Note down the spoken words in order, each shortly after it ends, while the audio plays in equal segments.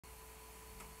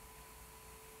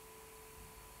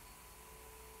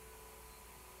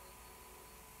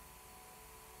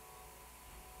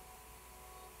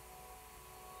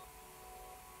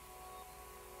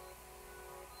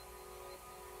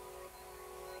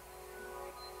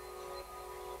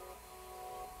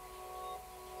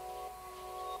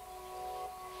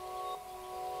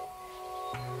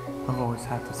always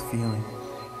had this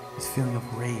feeling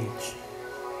of rage,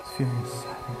 this feeling of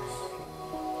sadness.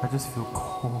 I just feel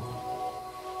cold.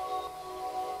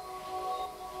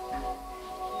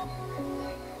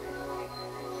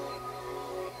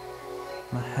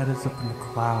 My head is up in the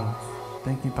clouds,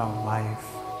 thinking about life.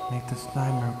 Make this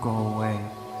nightmare go away.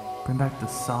 Bring back the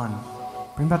sun.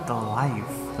 Bring back the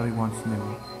life that we once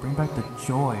knew. Bring back the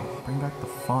joy. Bring back the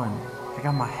fun. I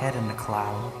got my head in the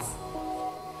clouds.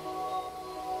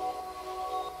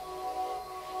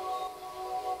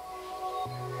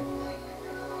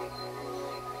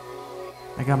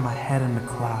 I got my head in the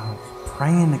clouds,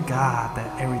 praying to God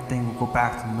that everything will go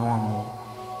back to normal.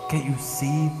 Can't you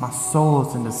see? My soul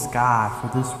is in the sky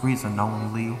for this reason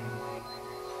only.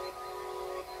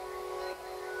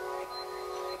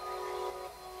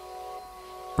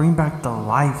 Bring back the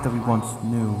life that we once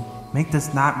knew. Make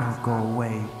this nightmare go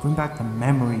away. Bring back the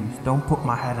memories. Don't put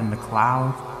my head in the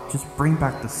clouds. Just bring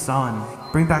back the sun.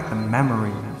 Bring back the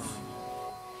memories.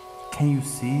 Can you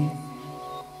see?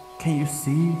 Can you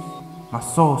see? My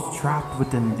soul is trapped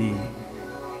within thee.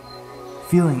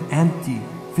 Feeling empty,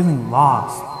 feeling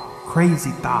lost,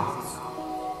 crazy thoughts.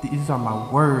 These are my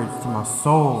words to my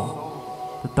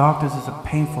soul. The darkness is a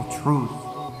painful truth,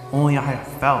 only I have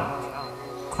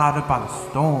felt. Clouded by the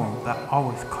storm that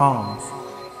always comes.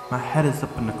 My head is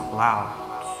up in the cloud.